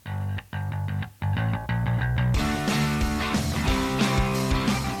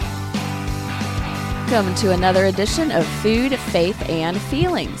Welcome to another edition of Food, Faith, and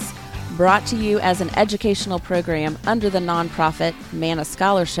Feelings, brought to you as an educational program under the nonprofit Manna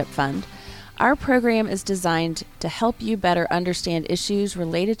Scholarship Fund. Our program is designed to help you better understand issues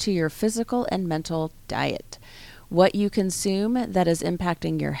related to your physical and mental diet, what you consume that is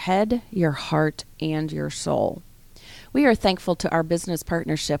impacting your head, your heart, and your soul. We are thankful to our business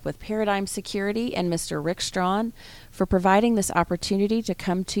partnership with Paradigm Security and Mr. Rick Strawn for providing this opportunity to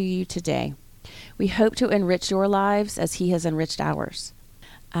come to you today. We hope to enrich your lives as he has enriched ours.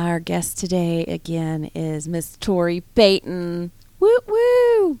 Our guest today again is Miss Tori Payton. Woo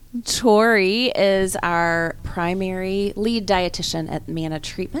woo! Tori is our primary lead dietitian at Manna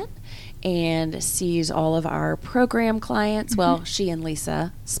Treatment and sees all of our program clients. Well, she and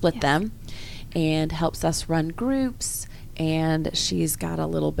Lisa split them and helps us run groups. And she's got a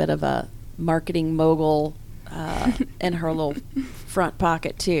little bit of a marketing mogul in her little front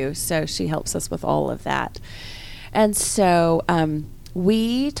pocket too, so she helps us with all of that. And so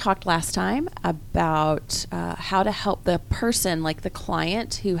we talked last time about how to help the person, like the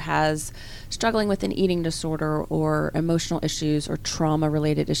client who has struggling with an eating disorder or emotional issues or trauma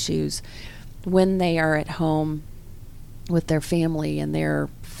related issues, when they are at home with their family and they're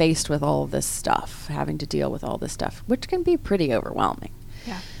faced with all of this stuff, having to deal with all this stuff, which can be pretty overwhelming.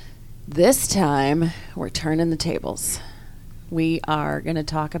 Yeah. This time, we're turning the tables. We are going to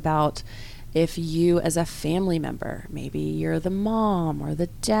talk about if you, as a family member, maybe you're the mom or the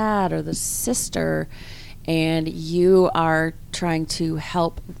dad or the sister, and you are trying to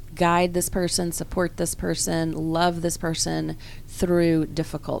help guide this person, support this person, love this person through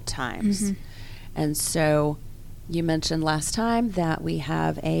difficult times. Mm-hmm. And so you mentioned last time that we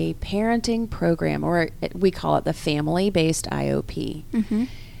have a parenting program, or we call it the family-based IOP. Mm-hmm.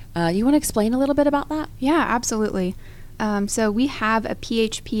 You want to explain a little bit about that? Yeah, absolutely. So we have a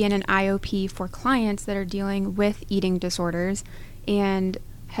PHP and an IOP for clients that are dealing with eating disorders and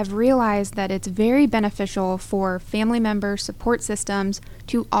have realized that it's very beneficial for family member support systems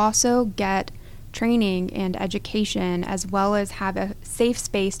to also get training and education, as well as have a safe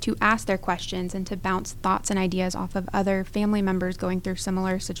space to ask their questions and to bounce thoughts and ideas off of other family members going through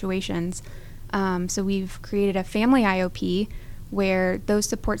similar situations. So we've created a family IOP where those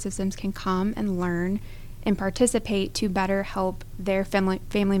support systems can come and learn and participate to better help their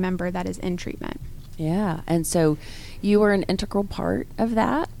family member that is in treatment. Yeah, and so you were an integral part of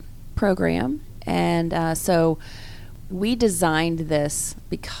that program. And so we designed this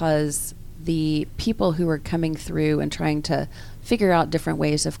because the people who are coming through and trying to figure out different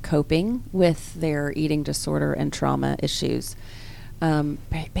ways of coping with their eating disorder and trauma issues,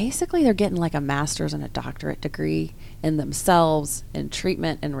 basically they're getting like a master's and a doctorate degree in themselves, in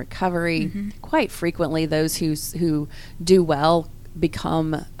treatment and recovery. Mm-hmm. Quite frequently, those who do well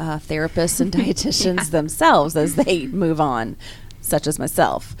become therapists and dietitians themselves as they move on, such as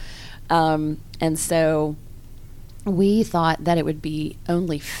myself. And so we thought that it would be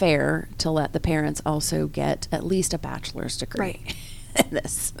only fair to let the parents also get at least a bachelor's degree in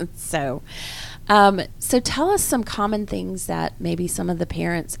this. So tell us some common things that maybe some of the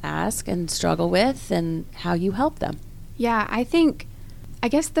parents ask and struggle with and how you help them. Yeah, I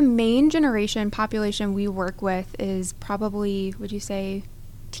guess the main generation population we work with is probably, would you say,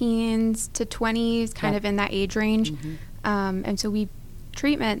 teens to 20s, kind of in that age range. Mm-hmm. And so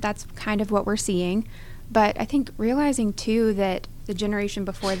treatment, that's kind of what we're seeing. But I think realizing, too, that the generation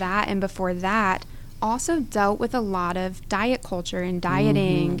before that and before that also dealt with a lot of diet culture and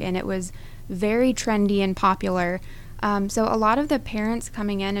dieting, and it was very trendy and popular. So a lot of the parents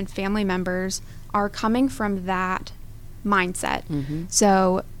coming in and family members are coming from that mindset. Mm-hmm.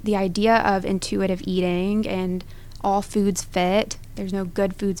 So the idea of intuitive eating and all foods fit, there's no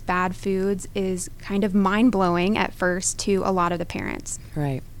good foods, bad foods, is kind of mind-blowing at first to a lot of the parents.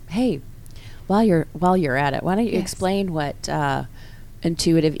 Right. Hey, while you're at it, why don't you explain what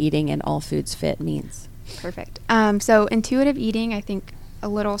intuitive eating and all foods fit means? Perfect. So intuitive eating, I think a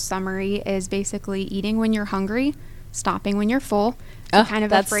little summary is basically eating when you're hungry, stopping when you're full. So kind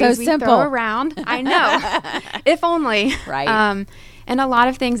of a phrase we throw around. I know. If only. Right. And a lot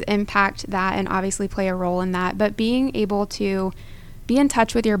of things impact that and obviously play a role in that. But being able to be in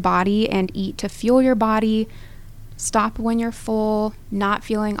touch with your body and eat to fuel your body, stop when you're full, not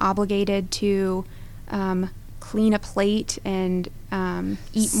feeling obligated to clean a plate and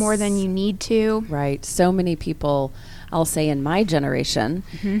eat more than you need to. Right. So many people, I'll say in my generation,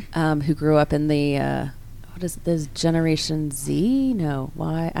 who grew up in the, what is this, Generation Z? No,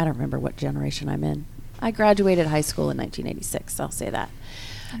 why? I don't remember what generation I'm in. I graduated high school in 1986, I'll say that.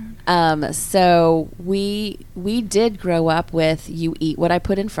 So we did grow up with, you eat what I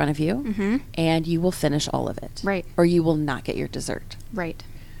put in front of you, and you will finish all of it. Right. Or you will not get your dessert. Right.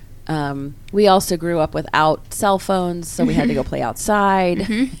 We also grew up without cell phones, so we had to go play outside.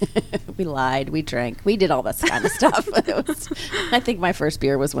 We lied, we drank, we did all this kind of stuff. I think my first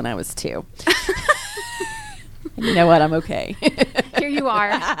beer was when I was 2. And you know what? I'm okay. Here you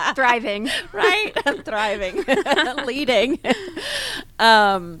are, thriving. Right? I'm thriving. Leading.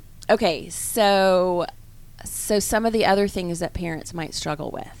 Okay, so some of the other things that parents might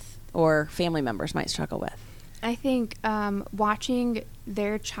struggle with, or family members might struggle with. I think watching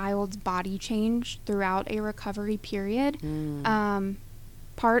their child's body change throughout a recovery period,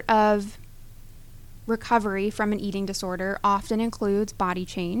 part of recovery from an eating disorder often includes body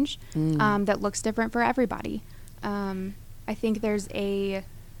change that looks different for everybody. I think there's an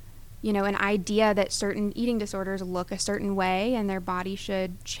idea that certain eating disorders look a certain way and their body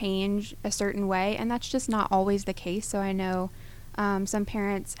should change a certain way, and that's just not always the case. So I know some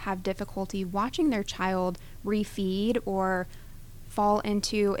parents have difficulty watching their child refeed or fall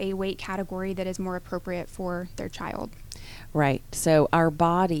into a weight category that is more appropriate for their child. Right. So our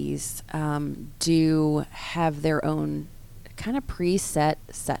bodies do have their own kind of preset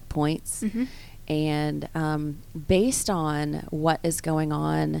set points. And based on what is going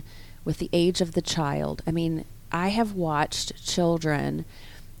on with the age of the child, I mean, I have watched children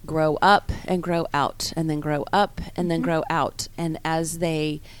grow up and grow out, and then grow up and then grow out. And as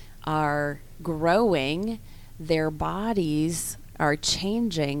they are growing, their bodies are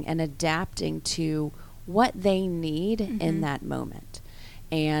changing and adapting to what they need in that moment.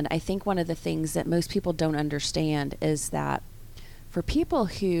 And I think one of the things that most people don't understand is that for people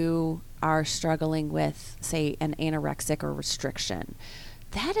who are struggling with, say, an anorexic or restriction,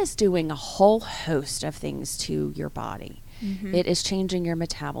 that is doing a whole host of things to your body. It is changing your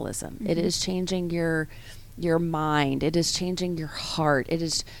metabolism. It is changing your mind. It is changing your heart. It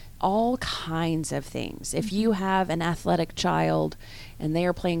is all kinds of things. If you have an athletic child and they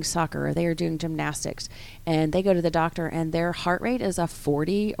are playing soccer or they are doing gymnastics and they go to the doctor and their heart rate is a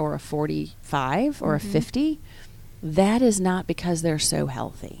 40 or a 45 or a 50, that is not because they're so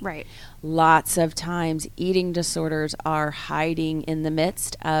healthy. Right. Lots of times eating disorders are hiding in the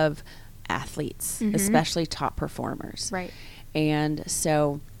midst of athletes, especially top performers. Right. And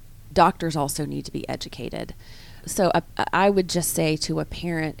so doctors also need to be educated. So I would just say to a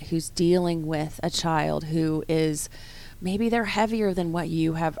parent who's dealing with a child who is, maybe they're heavier than what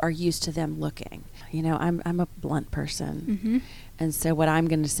you are used to them looking. You know, I'm a blunt person. And so what I'm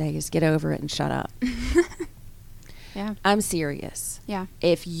going to say is get over it and shut up. Yeah. I'm serious. Yeah.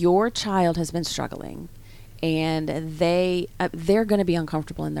 If your child has been struggling and they're going to be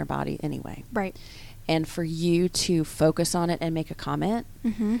uncomfortable in their body anyway. Right. And for you to focus on it and make a comment,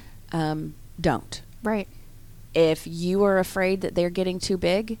 don't. Right. If you are afraid that they're getting too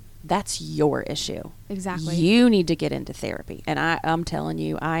big, that's your issue. Exactly. You need to get into therapy. And I'm telling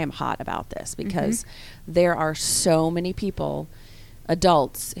you, I am hot about this because there are so many people,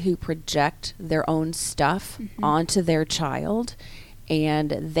 adults, who project their own stuff onto their child,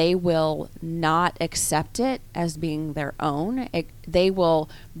 and they will not accept it as being their own.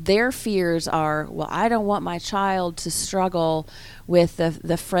 Their fears are, well, I don't want my child to struggle with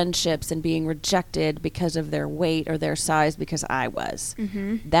the friendships and being rejected because of their weight or their size because I was.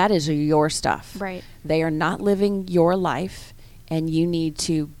 That is your stuff. Right. They are not living your life, and you need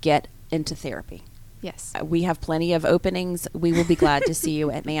to get into therapy. Yes. We have plenty of openings. We will be glad to see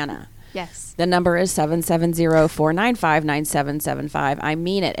you at Manna. Yes. The number is 770-495-9775. I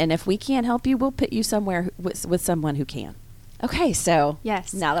mean it. And if we can't help you, we'll put you somewhere with someone who can. Okay, so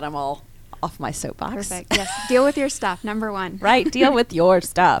yes. Now that I'm all off my soapbox. Perfect. Yes. Deal with your stuff, number one. Right. Deal with your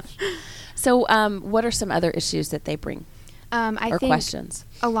stuff. So what are some other issues that they bring? I think questions?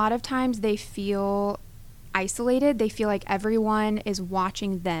 A lot of times they feel isolated. They feel like everyone is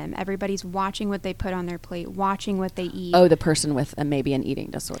watching them. Everybody's watching what they put on their plate, watching what they eat. Oh, the person with maybe an eating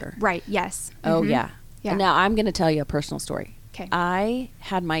disorder. Right. Yes. Oh, yeah. Yeah. Now I'm going to tell you a personal story. Okay. I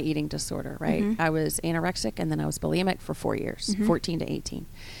had my eating disorder, right? I was anorexic and then I was bulimic for 4 years, 14 to 18.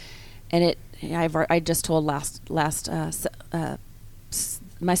 And I just told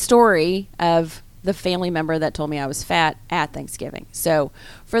my story of the family member that told me I was fat at Thanksgiving. So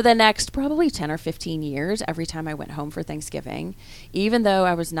for the next probably 10 or 15 years, every time I went home for Thanksgiving, even though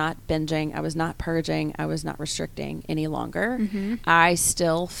I was not binging, I was not purging, I was not restricting any longer, I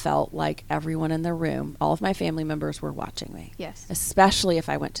still felt like everyone in the room, all of my family members were watching me. Yes. Especially if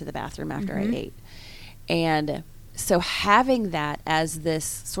I went to the bathroom after I ate. And so having that as this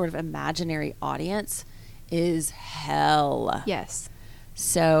sort of imaginary audience is hell. Yes.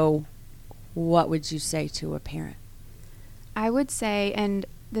 So what would you say to a parent? I would say, and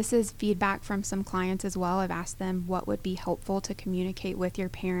this is feedback from some clients as well, I've asked them what would be helpful to communicate with your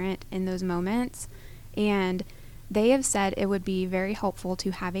parent in those moments. And they have said it would be very helpful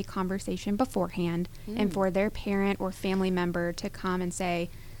to have a conversation beforehand and for their parent or family member to come and say,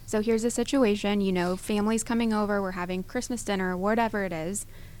 so here's the situation, you know, family's coming over, we're having Christmas dinner, whatever it is.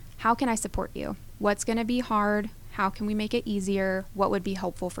 How can I support you? What's going to be hard? How can we make it easier? What would be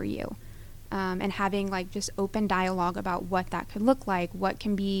helpful for you? And having like just open dialogue about what that could look like, what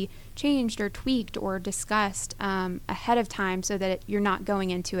can be changed or tweaked or discussed ahead of time so that you're not going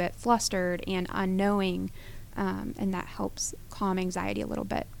into it flustered and unknowing. And that helps calm anxiety a little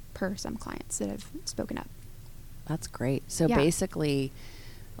bit per some clients that have spoken up. That's great. So basically,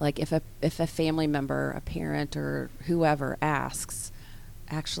 like if a family member, a parent or whoever asks,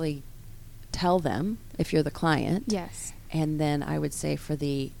 actually tell them if you're the client. Yes. And then I would say for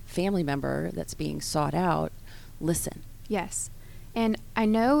the family member that's being sought out, listen. Yes. And I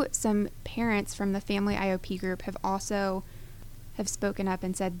know some parents from the Family IOP group have spoken up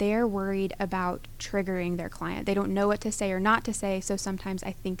and said they're worried about triggering their client. They don't know what to say or not to say, so sometimes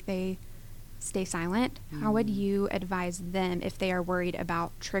I think they stay silent. How would you advise them if they are worried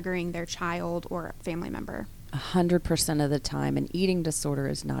about triggering their child or family member? 100% of the time, an eating disorder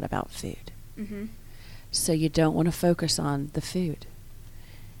is not about food. Mm-hmm. So you don't want to focus on the food.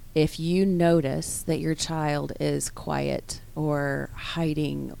 If you notice that your child is quiet or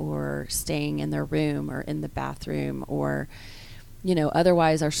hiding or staying in their room or in the bathroom or, you know,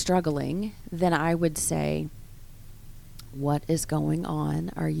 otherwise are struggling, then I would say, what is going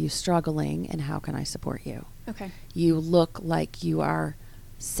on? Are you struggling and how can I support you? Okay. You look like you are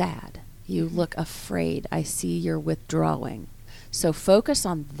sad. You look afraid. I see you're withdrawing. So focus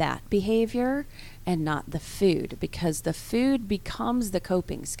on that behavior and not the food, because the food becomes the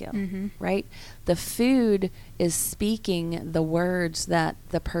coping skill, right? The food is speaking the words that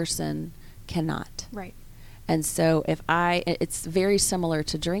the person cannot. Right. And so it's very similar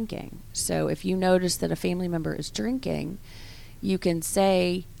to drinking. So if you notice that a family member is drinking, you can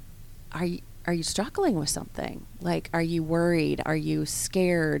say, are you struggling with something? Like, are you worried? Are you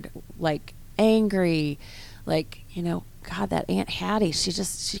scared? Like angry? Like, you know, God, that Aunt Hattie, she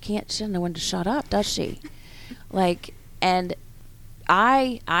doesn't know when to shut up, does she? Like, and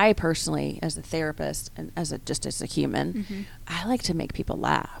I personally, as a therapist and as a human, I like to make people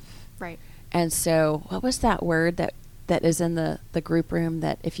laugh. Right. And so what was that word that is in the group room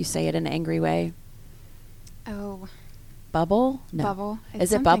that if you say it in an angry way? Oh. Bubble? No. Bubble.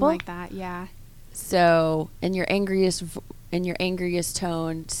 Is it bubble? Like that, yeah. So in your angriest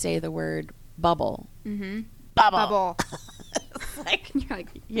tone, say the word bubble. Mm-hmm. Bubble. It's like, you're like,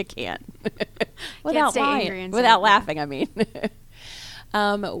 you can't. Without lying. Without laughing, I mean.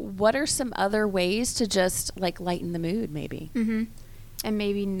 What are some other ways to just like lighten the mood maybe? Mm-hmm. And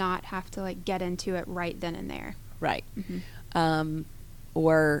maybe not have to like get into it right then and there. Right.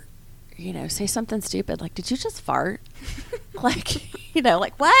 Or, you know, say something stupid like, did you just fart? Like, you know,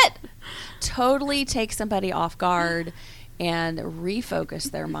 like what? Totally take somebody off guard and refocus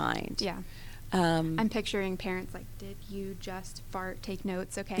their mind. Yeah. I'm picturing parents like, did you just fart? Take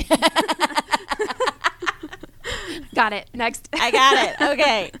notes. Okay. Got it. Next. I got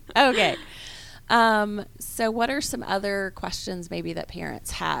it. Okay. So what are some other questions maybe that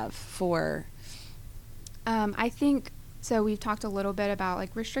parents have for? I think, so we've talked a little bit about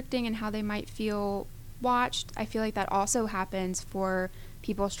like restricting and how they might feel watched. I feel like that also happens for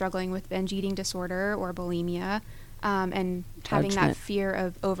people struggling with binge eating disorder or bulimia. And having that fear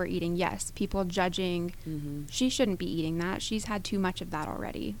of overeating. Yes, people judging, she shouldn't be eating that. She's had too much of that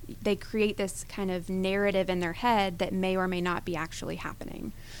already. They create this kind of narrative in their head that may or may not be actually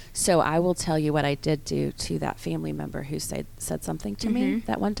happening. So I will tell you what I did do to that family member who said something to me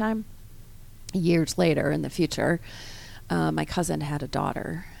that one time. Years later in the future, my cousin had a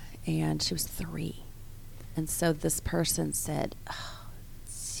daughter, and she was 3. And so this person said, oh,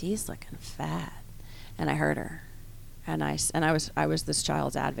 she's looking fat. And I heard her. And I was this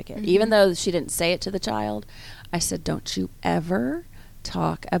child's advocate. Even though she didn't say it to the child, I said, don't you ever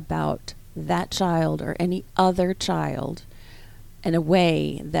talk about that child or any other child in a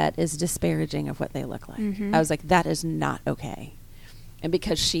way that is disparaging of what they look like. I was like, that is not okay. And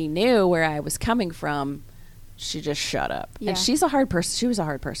because she knew where I was coming from, she just shut up. Yeah. And she's a hard person. She was a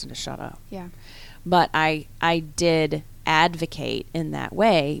hard person to shut up. Yeah. But I did advocate in that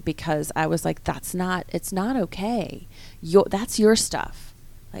way because I was like, it's not okay. That's your stuff.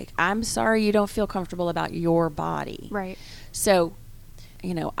 Like, I'm sorry you don't feel comfortable about your body. Right. So,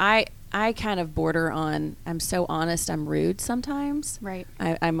 you know, I I kind of border on, I'm so honest, I'm rude sometimes. Right.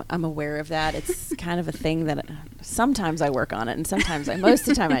 I'm aware of that. It's kind of a thing that sometimes I work on it, and sometimes most of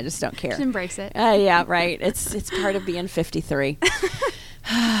the time I just don't care. Just embrace it. Yeah, right. It's part of being 53.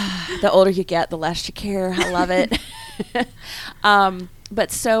 The older you get, the less you care. I love it. But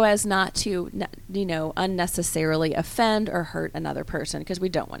so as not to, unnecessarily offend or hurt another person, because we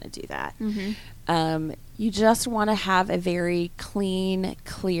don't want to do that. Mm-hmm. You just want to have a very clean,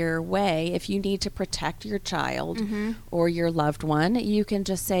 clear way. If you need to protect your child Mm-hmm. or your loved one, you can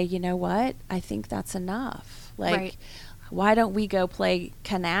just say, you know what? I think that's enough. Like, Right. why don't we go play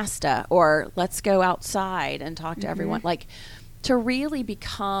canasta, or let's go outside and talk to Mm-hmm. everyone? Like, to really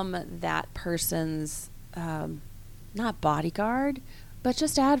become that person's, not bodyguard, but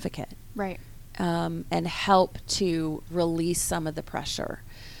just advocate. Right. And help to release some of the pressure.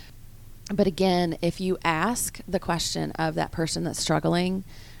 But again, if you ask the question of that person that's struggling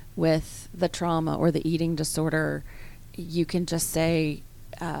with the trauma or the eating disorder, you can just say,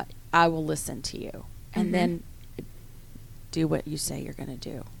 I will listen to you. And Mm-hmm. then do what you say you're going to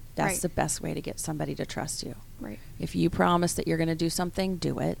do. That's Right. the best way to get somebody to trust you. Right. If you promise that you're going to do something,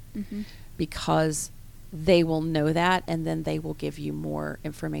 do it, Mm-hmm. because they will know that, and then they will give you more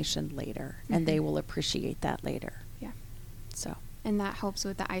information later, and they Mhm. will appreciate that later. Yeah. So, And that helps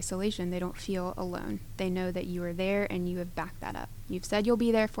with the isolation. They don't feel alone. They know that you are there and you have backed that up. You've said you'll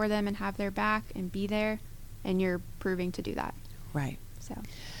be there for them and have their back and be there, and you're proving to do that. right.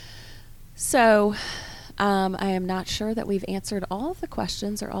 So, I am not sure that we've answered all of the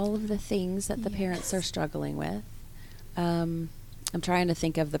questions or all of the things that the parents are Yes. struggling with. I'm trying to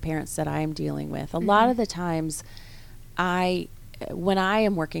think of the parents that I'm dealing with. A lot of the times, when I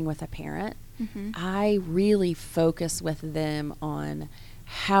am working with a parent, Mhm. I really focus with them on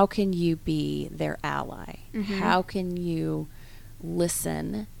how can you be their ally? Mhm. How can you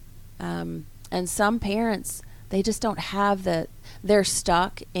listen? And some parents, they just don't have they're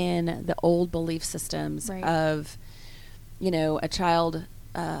stuck in the old belief systems Right. of, a child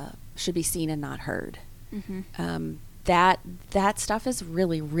should be seen and not heard. Mhm. That stuff is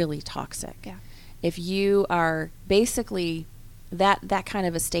really, really toxic. Yeah. If you are basically, that kind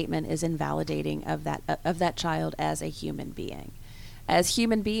of a statement is invalidating of that child as a human being. As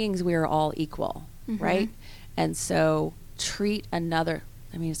human beings, we are all equal, Mhm. right? And so treat another.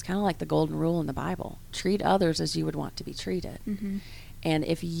 I mean, it's kind of like the golden rule in the Bible: treat others as you would want to be treated. Mhm. And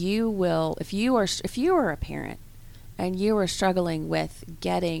if you are a parent and you are struggling with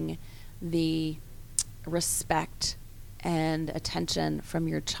getting the respect and attention from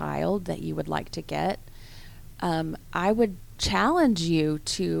your child that you would like to get, I would challenge you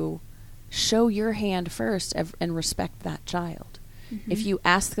to show your hand first and respect that child. If Mhm. you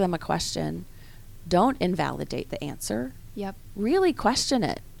ask them a question, don't invalidate the answer. Yep. Really question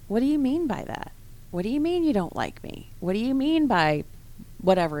it. What do you mean by that? What do you mean you don't like me? What do you mean by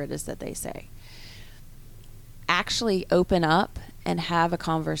whatever it is that they say? Actually open up and have a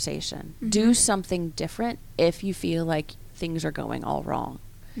conversation. Mhm. Do something different if you feel like things are going all wrong.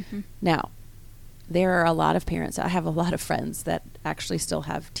 Mhm. Now, there are a lot of parents. I have a lot of friends that actually still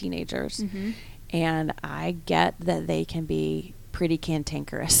have teenagers. Mhm. And I get that they can be pretty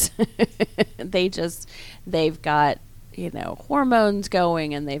cantankerous. They've got, hormones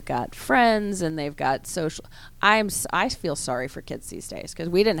going, and they've got friends, and they've got social. I feel sorry for kids these days, because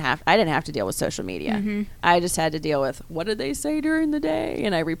I didn't have to deal with social media. Mhm. I just had to deal with, what did they say during the day?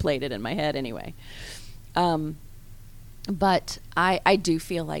 And I replayed it in my head anyway. But I do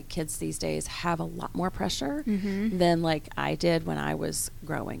feel like kids these days have a lot more pressure Mhm. than like I did when I was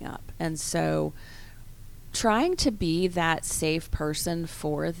growing up. And so trying to be that safe person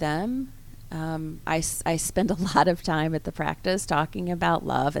for them, I spend a lot of time at the practice talking about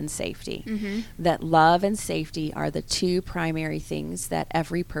love and safety. Mhm. That love and safety are the two primary things that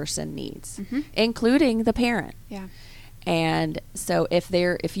every person needs, Mhm. including the parent. Yeah. And so if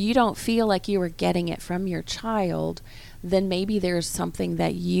you don't feel like you are getting it from your child, then maybe there's something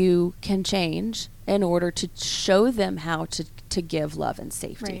that you can change in order to show them how to give love and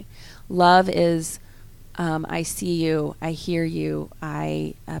safety. Right. Love is, I see you, I hear you,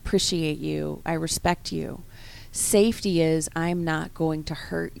 I appreciate you, I respect you. Safety is, I'm going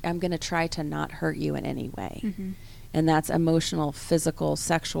to try to not hurt you in any way. Mhm. And that's emotional, physical,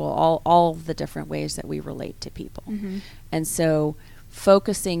 sexual, all the different ways that we relate to people. Mhm. And so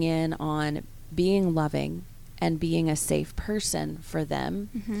focusing in on being loving and being a safe person for them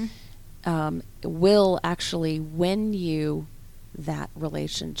Mhm. will actually win you that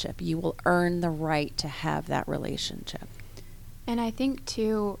relationship. You will earn the right to have that relationship. And I think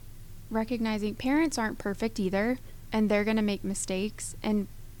too, recognizing parents aren't perfect either, and they're going to make mistakes, and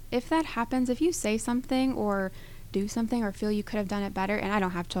if that happens, if you say something or do something or feel you could have done it better, and I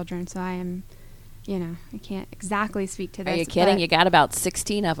don't have children, so I am, I can't exactly speak to this. Are you kidding? You got about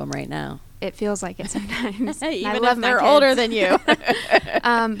 16 of them right now. It feels like it sometimes. Even I love if they're my kids. older than you.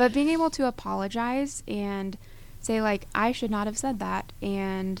 But being able to apologize and say, like, I should not have said that,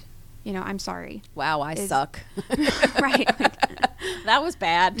 and, I'm sorry. Wow, I suck. Right. That was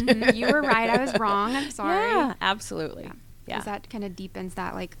bad. You were right. I was wrong. I'm sorry. Yeah, absolutely. Yeah. Yeah. Because that kind of deepens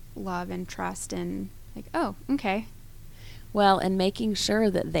that, like, love and trust and, like, oh, okay. Well, and making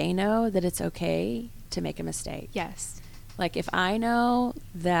sure that they know that it's okay to make a mistake. Yes. Like, if I know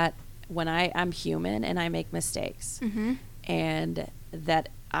that when I'm human and I make mistakes, Mm-hmm. and that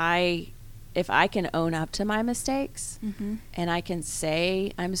if I can own up to my mistakes, Mm-hmm. and I can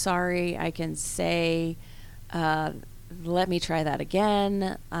say, I'm sorry, I can say, let me try that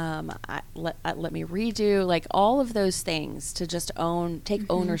again, let me redo, like all of those things to just take Mm-hmm.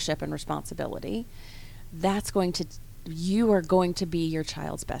 ownership and responsibility, you are going to be your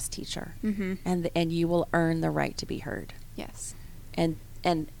child's best teacher. Mm-hmm. And you will earn the right to be heard. Yes.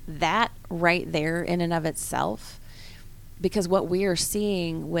 And that right there in and of itself, because what we are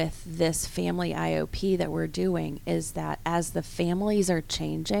seeing with this family IOP that we're doing is that as the families are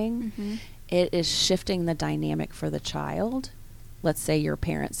changing, Mm-hmm. it is shifting the dynamic for the child. Let's say you're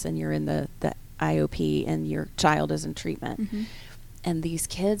parents and you're in the IOP and your child is in treatment. Mm-hmm. And these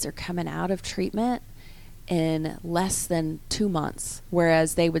kids are coming out of treatment in less than 2 months,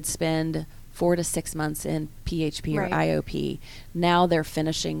 whereas they would spend 4 to 6 months in PHP or Right. IOP. Now they're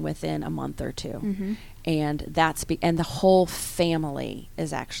finishing within a month or 2. Mm-hmm. And and the whole family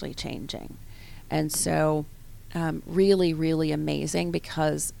is actually changing. And so really, really amazing,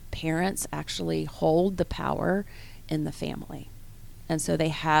 because parents actually hold the power in the family. And so they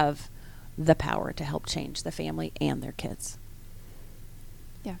have the power to help change the family and their kids.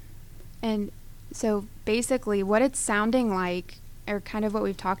 Yeah. And so basically what it's sounding like, or kind of what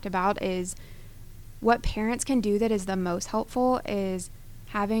we've talked about, is what parents can do that is the most helpful is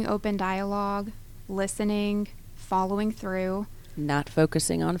having open dialogue, listening, following through. Not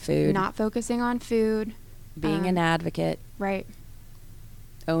focusing on food. Not focusing on food. Being an advocate. Right.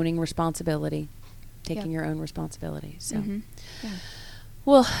 Owning responsibility. Taking Yep. your own responsibility. So, Mm-hmm. Yeah.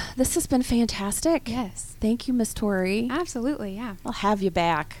 well, this has been fantastic. Yes. Thank you, Miss Tori. Absolutely, yeah. I'll have you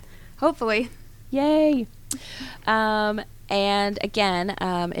back. Hopefully. Yay. And again,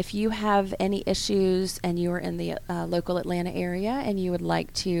 if you have any issues and you are in the local Atlanta area and you would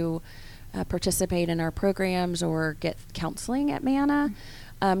like to participate in our programs or get counseling at MANA,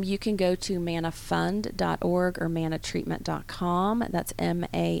 you can go to manafund.org or manatreatment.com. That's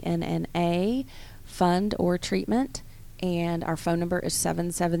MANNA, fund or treatment. And our phone number is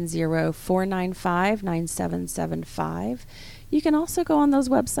 770-495-9775. You can also go on those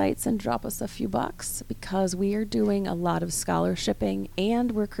websites and drop us a few bucks, because we are doing a lot of scholarshiping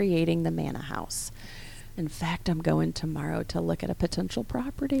and we're creating the MANA House. In fact, I'm going tomorrow to look at a potential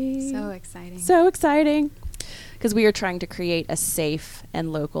property. So exciting. So exciting. Because we are trying to create a safe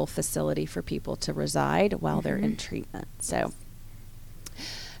and local facility for people to reside while they're in treatment. So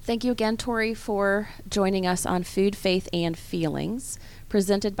thank you again, Tori, for joining us on Food, Faith, and Feelings,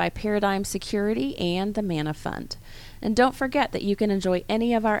 presented by Paradigm Security and the MANA Fund. And don't forget that you can enjoy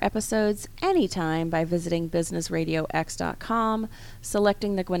any of our episodes anytime by visiting businessradiox.com,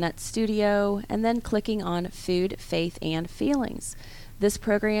 selecting the Gwinnett Studio, and then clicking on Food, Faith, and Feelings. This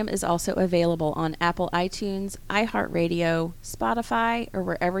program is also available on Apple iTunes, iHeartRadio, Spotify, or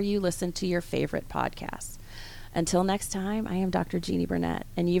wherever you listen to your favorite podcasts. Until next time, I am Dr. Jeannie Burnett,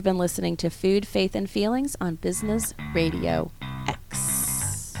 and you've been listening to Food, Faith, and Feelings on Business Radio